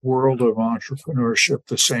world of entrepreneurship,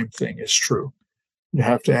 the same thing is true. You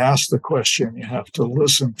have to ask the question. You have to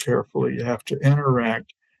listen carefully. You have to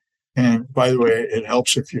interact. And by the way, it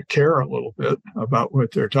helps if you care a little bit about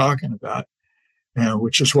what they're talking about,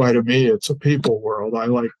 which is why to me, it's a people world. I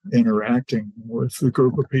like interacting with the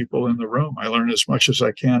group of people in the room. I learn as much as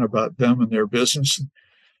I can about them and their business.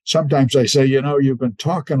 Sometimes I say, you've been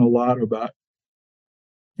talking a lot about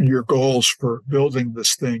your goals for building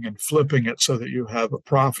this thing and flipping it so that you have a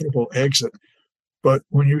profitable exit. But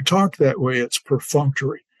when you talk that way, it's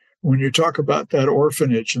perfunctory. When you talk about that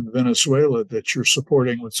orphanage in Venezuela that you're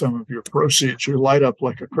supporting with some of your proceeds, you light up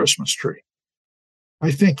like a Christmas tree.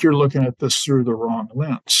 I think you're looking at this through the wrong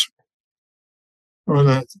lens. Or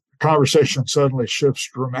the conversation suddenly shifts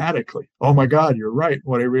dramatically. Oh my God, you're right.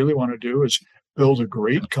 What I really want to do is build a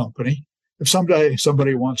great company. If someday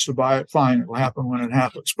somebody wants to buy it, fine, it'll happen when it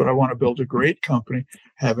happens. But I want to build a great company,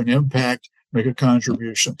 have an impact, make a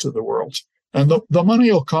contribution to the world. And the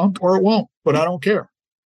money will come or it won't, but I don't care.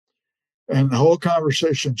 And the whole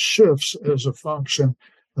conversation shifts as a function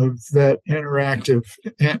of that interactive.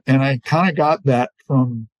 And I kind of got that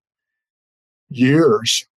from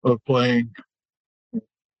years of playing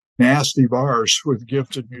nasty bars with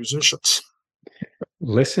gifted musicians.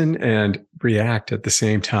 Listen and react at the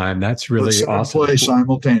same time. That's really Listen awesome. And play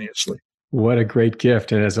simultaneously. What a great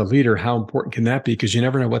gift. And as a leader, how important can that be? Because you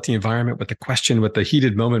never know what the environment, what the question, what the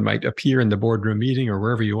heated moment might appear in the boardroom meeting or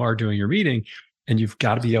wherever you are doing your meeting. And you've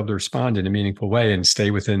got to be able to respond in a meaningful way and stay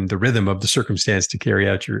within the rhythm of the circumstance, to carry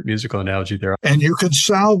out your musical analogy there. And you can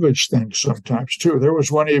salvage things sometimes too. There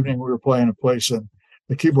was one evening we were playing a place and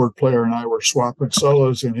the keyboard player and I were swapping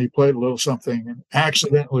solos, and he played a little something and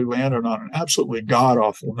accidentally landed on an absolutely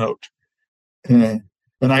god-awful note. And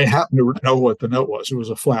I happened to know what the note was. It was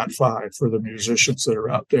a flat 5 for the musicians that are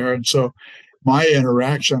out there. And so my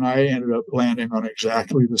interaction, I ended up landing on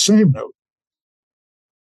exactly the same note.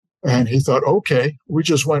 And he thought, okay, we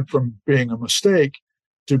just went from being a mistake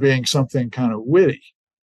to being something kind of witty.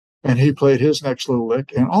 And he played his next little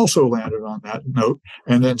lick and also landed on that note.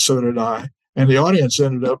 And then so did I. And the audience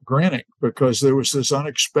ended up grinning because there was this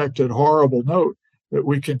unexpected, horrible note that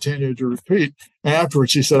we continued to repeat. And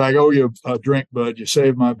afterwards, he said, I owe you a drink, bud. You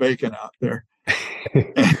saved my bacon out there.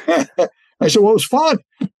 I said, well, it was fun.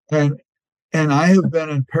 And I have been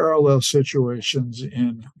in parallel situations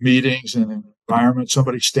in meetings and in environments.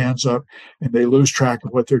 Somebody stands up and they lose track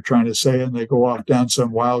of what they're trying to say and they go off down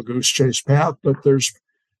some wild goose chase path, but there's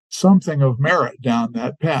something of merit down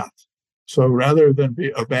that path. So rather than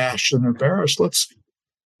be abashed and embarrassed, let's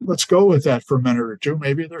go with that for a minute or two.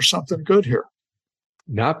 Maybe there's something good here.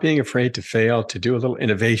 Not being afraid to fail, to do a little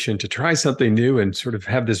innovation, to try something new and sort of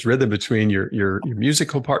have this rhythm between your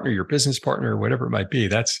musical partner, your business partner, whatever it might be.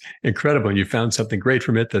 That's incredible. And you found something great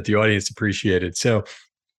from it that the audience appreciated. So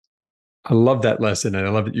I love that lesson. And I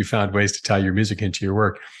love that you found ways to tie your music into your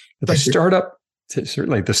work.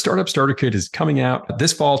 Certainly the Startup Starter Kit is coming out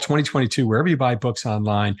this fall, 2022, wherever you buy books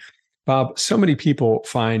online. Bob, so many people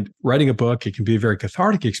find writing a book, it can be a very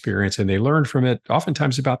cathartic experience, and they learn from it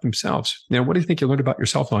oftentimes about themselves. Now, what do you think you learned about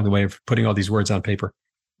yourself along the way of putting all these words on paper?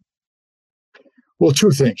 Well, 2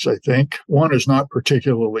 things, I think. One is not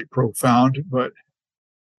particularly profound, but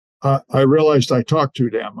I realized I talked too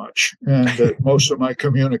damn much, and that most of my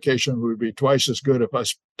communication would be twice as good if I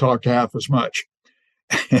talked half as much.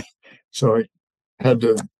 So I had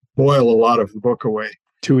to boil a lot of the book away.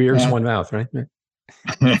 2 ears, 1 mouth, right?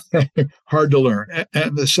 Hard to learn.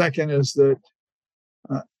 And the second is that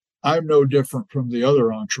I'm no different from the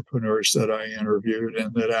other entrepreneurs that I interviewed,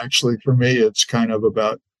 and that actually for me, it's kind of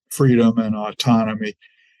about freedom and autonomy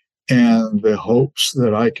and the hopes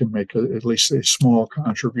that I can make at least a small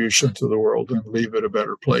contribution to the world and leave it a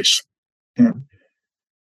better place. And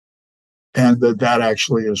that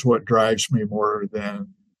actually is what drives me more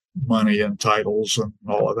than money and titles and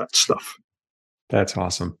all of that stuff. That's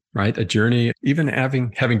awesome, right? A journey, even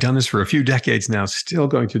having done this for a few decades now, still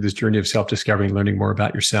going through this journey of self-discovery and learning more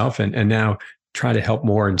about yourself, and now try to help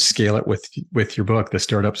more and scale it with your book, The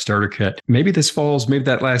Startup Starter Kit. Maybe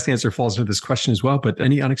that last answer falls into this question as well, but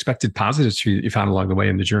any unexpected positives you found along the way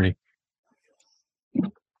in the journey?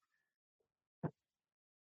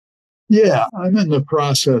 Yeah, I'm in the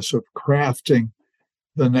process of crafting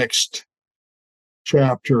the next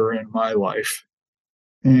chapter in my life.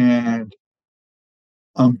 And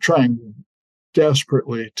I'm trying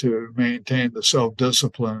desperately to maintain the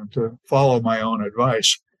self-discipline to follow my own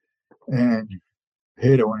advice. And I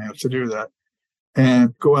hate it when I have to do that.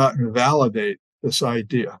 And go out and validate this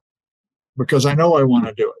idea because I know I want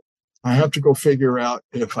to do it. I have to go figure out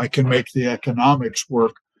if I can make the economics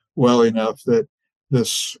work well enough that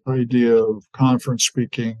this idea of conference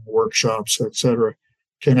speaking, workshops, etc.,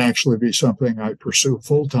 can actually be something I pursue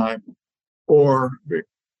full-time, or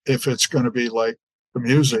if it's going to be like the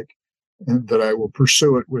music, and that I will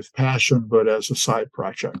pursue it with passion, but as a side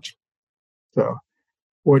project. So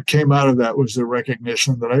what came out of that was the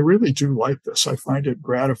recognition that I really do like this. I find it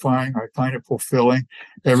gratifying. I find it fulfilling.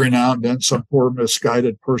 Every now and then, some poor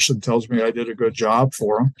misguided person tells me I did a good job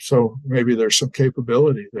for them. So maybe there's some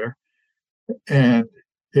capability there. And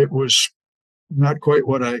it was not quite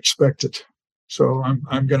what I expected. So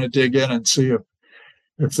I'm going to dig in and see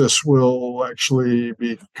if this will actually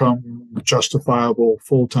become justifiable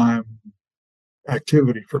full-time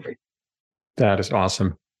activity for me. That is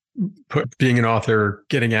awesome. Being an author,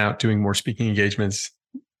 getting out, doing more speaking engagements,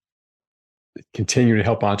 continuing to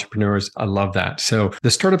help entrepreneurs. I love that. So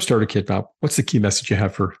the Startup Starter Kit, Bob, what's the key message you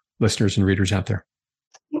have for listeners and readers out there?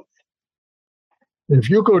 If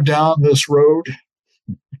you go down this road,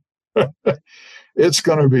 it's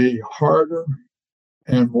going to be harder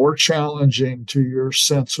and more challenging to your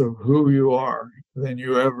sense of who you are than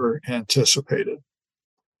you ever anticipated.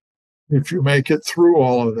 If you make it through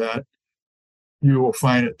all of that, you will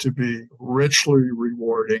find it to be richly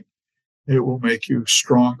rewarding. It will make you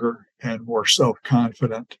stronger and more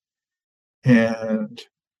self-confident and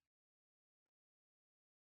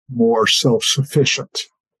more self-sufficient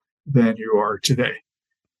than you are today.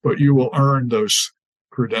 But you will earn those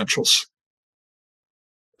credentials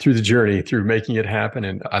through the journey, through making it happen.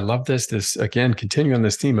 And I love this again, continuing on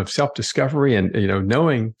this theme of self-discovery and,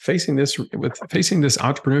 facing this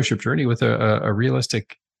entrepreneurship journey with a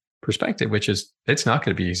realistic perspective, which is, it's not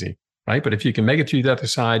going to be easy, right? But if you can make it through the other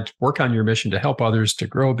side, work on your mission to help others, to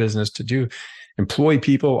grow a business, to employ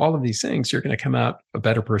people, all of these things, you're going to come out a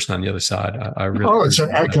better person on the other side. It's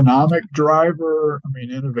an economic driver. I mean,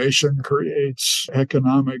 innovation creates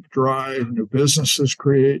economic drive. New businesses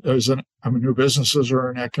new businesses are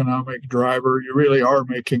an economic driver. You really are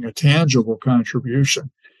making a tangible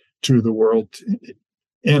contribution to the world,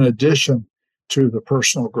 in addition to the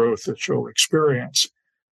personal growth that you'll experience.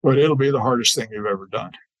 But it'll be the hardest thing you've ever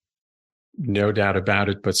done. No doubt about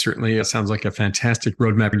it, but certainly it sounds like a fantastic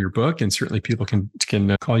roadmap in your book, and certainly people can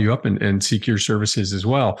call you up and seek your services as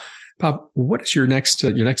well. Bob, what is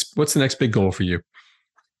what's the next big goal for you?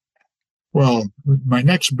 Well, my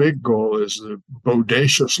next big goal is the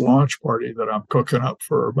bodacious launch party that I'm cooking up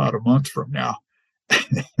for about a month from now.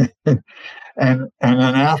 and then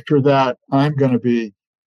after that, I'm going to be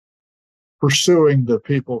pursuing the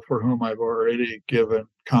people for whom I've already given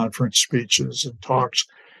conference speeches and talks.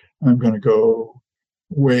 I'm going to go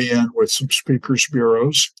weigh in with some speakers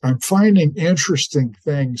bureaus. I'm finding interesting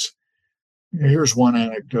things. Here's one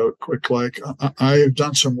anecdote, quick. I have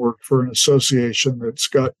done some work for an association that's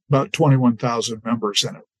got about 21,000 members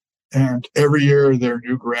in it. And every year, their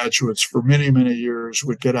new graduates for many, many years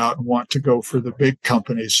would get out and want to go for the big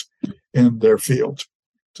companies in their field.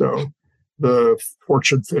 So the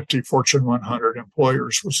Fortune 50, Fortune 100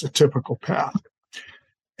 employers was the typical path.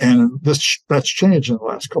 And that's changed in the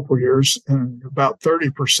last couple of years. And about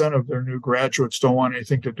 30% of their new graduates don't want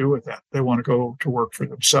anything to do with that. They want to go to work for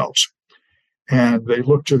themselves. And they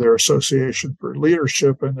look to their association for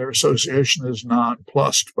leadership, and their association is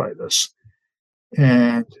nonplussed by this.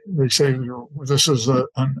 And they say, this is an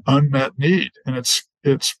unmet need. And it's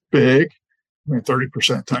big. I mean,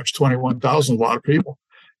 30% times 21,000, a lot of people.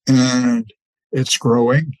 And it's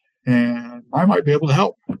growing, and I might be able to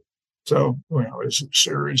help. So, it's a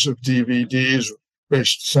series of DVDs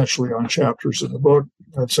based essentially on chapters in the book,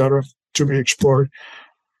 et cetera, to be explored.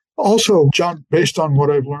 Also, John, based on what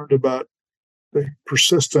I've learned about the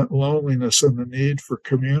persistent loneliness and the need for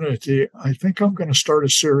community, I think I'm going to start a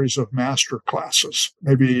series of master classes,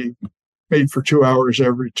 maybe for 2 hours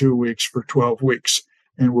every 2 weeks for 12 weeks.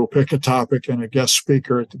 And we'll pick a topic and a guest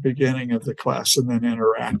speaker at the beginning of the class and then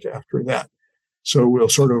interact after that. So we'll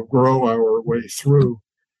sort of grow our way through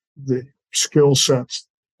the skill sets,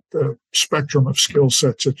 the spectrum of skill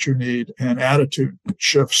sets that you need, and attitude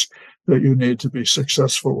shifts that you need to be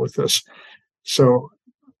successful with this. So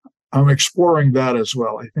I'm exploring that as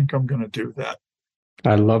well. I think I'm going to do that.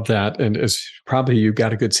 I love that. And as probably you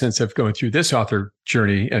got a good sense of going through this author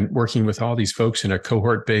journey and working with all these folks in a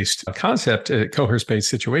cohort-based concept, a cohort-based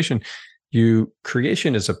situation,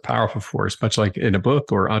 creation is a powerful force, much like in a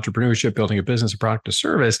book or entrepreneurship, building a business, a product, a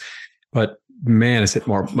service. But man, is it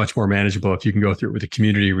much more manageable if you can go through it with a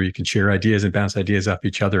community where you can share ideas and bounce ideas off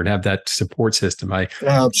each other and have that support system.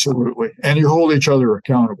 Absolutely. And you hold each other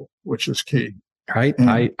accountable, which is key. Right.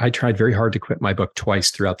 I tried very hard to quit my book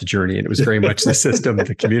twice throughout the journey, and it was very much the system,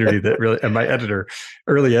 the community that really, and my editor,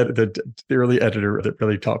 the early editor that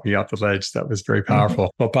really taught me off the ledge. That was very powerful.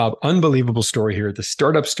 Mm-hmm. Well, Bob, unbelievable story here. The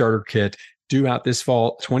Startup Starter Kit due out this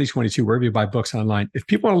fall, 2022, wherever you buy books online. If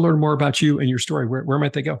people want to learn more about you and your story, where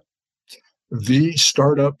might they go?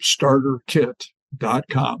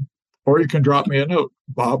 thestartupstarterkit.com. Or you can drop me a note,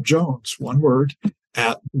 Bob Jones, one word,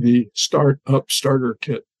 at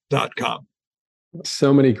thestartupstarterkit.com.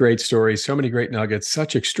 So many great stories, so many great nuggets,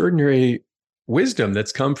 such extraordinary wisdom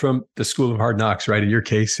that's come from the School of Hard Knocks, right? In your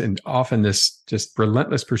case, and often this just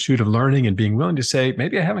relentless pursuit of learning and being willing to say,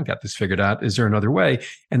 maybe I haven't got this figured out. Is there another way?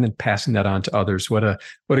 And then passing that on to others. What a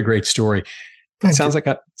great story. Sounds like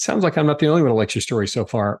I'm not the only one who likes your story so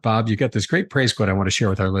far, Bob. You got this great praise quote I want to share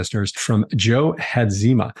with our listeners from Joe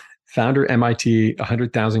Hadzima, founder, MIT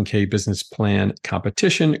 100,000K Business Plan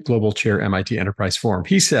Competition, Global Chair, MIT Enterprise Forum.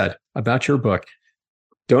 He said about your book,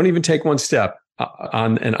 don't even take one step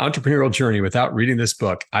on an entrepreneurial journey without reading this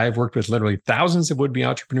book. I have worked with literally thousands of would-be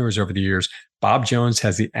entrepreneurs over the years. Bob Jones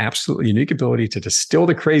has the absolutely unique ability to distill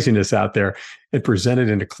the craziness out there and present it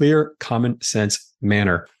in a clear, common sense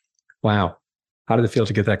manner. Wow. How did it feel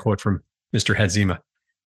to get that quote from Mr. Hedzima?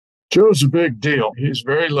 Joe's a big deal. He's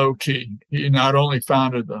very low key. He not only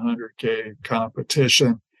founded the 100K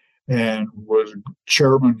competition and was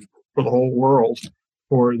chairman for the whole world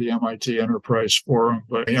for the MIT Enterprise Forum,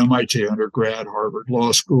 but MIT undergrad, Harvard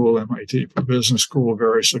Law School, MIT Business School,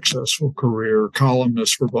 very successful career,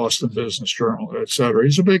 columnist for Boston Business Journal, et cetera.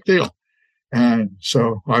 He's a big deal. And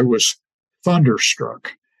so I was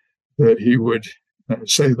thunderstruck that he would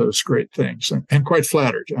say those great things and quite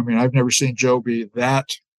flattered. I mean, I've never seen Joe be that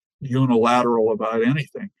unilateral about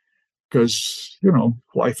anything because,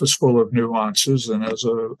 life is full of nuances. And as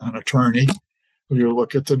an attorney, you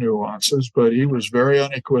look at the nuances, but he was very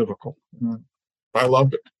unequivocal. I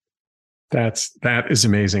loved it. That is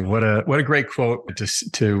amazing. What a great quote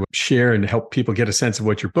to share and help people get a sense of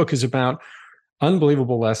what your book is about.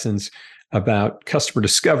 Unbelievable lessons about customer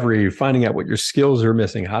discovery, finding out what your skills are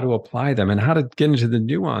missing, how to apply them, and how to get into the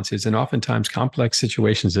nuances and oftentimes complex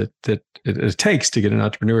situations that it takes to get an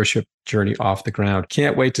entrepreneurship journey off the ground.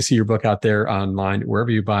 Can't wait to see your book out there online, wherever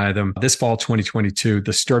you buy them. This fall 2022,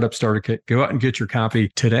 The Startup Starter Kit. Go out and get your copy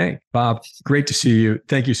today. Bob, great to see you.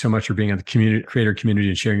 Thank you so much for being on the creator community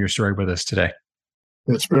and sharing your story with us today.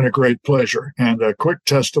 It's been a great pleasure. And a quick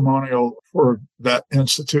testimonial for that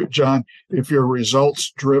institute, John. If you're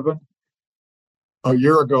results driven, a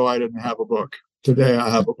year ago, I didn't have a book. Today,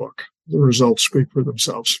 I have a book. The results speak for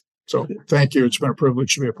themselves. So thank you. It's been a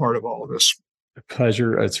privilege to be a part of all of this. A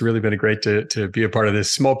pleasure. It's really been great to be a part of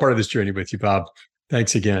this small part of this journey with you, Bob.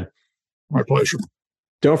 Thanks again. My pleasure.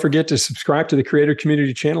 Don't forget to subscribe to the Creator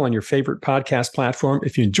Community channel on your favorite podcast platform.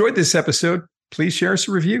 If you enjoyed this episode, please share us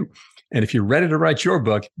a review. And if you're ready to write your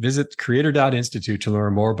book, visit creator.institute to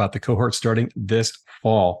learn more about the cohort starting this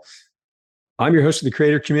fall. I'm your host of the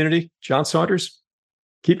Creator Community, John Saunders.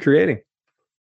 Keep creating.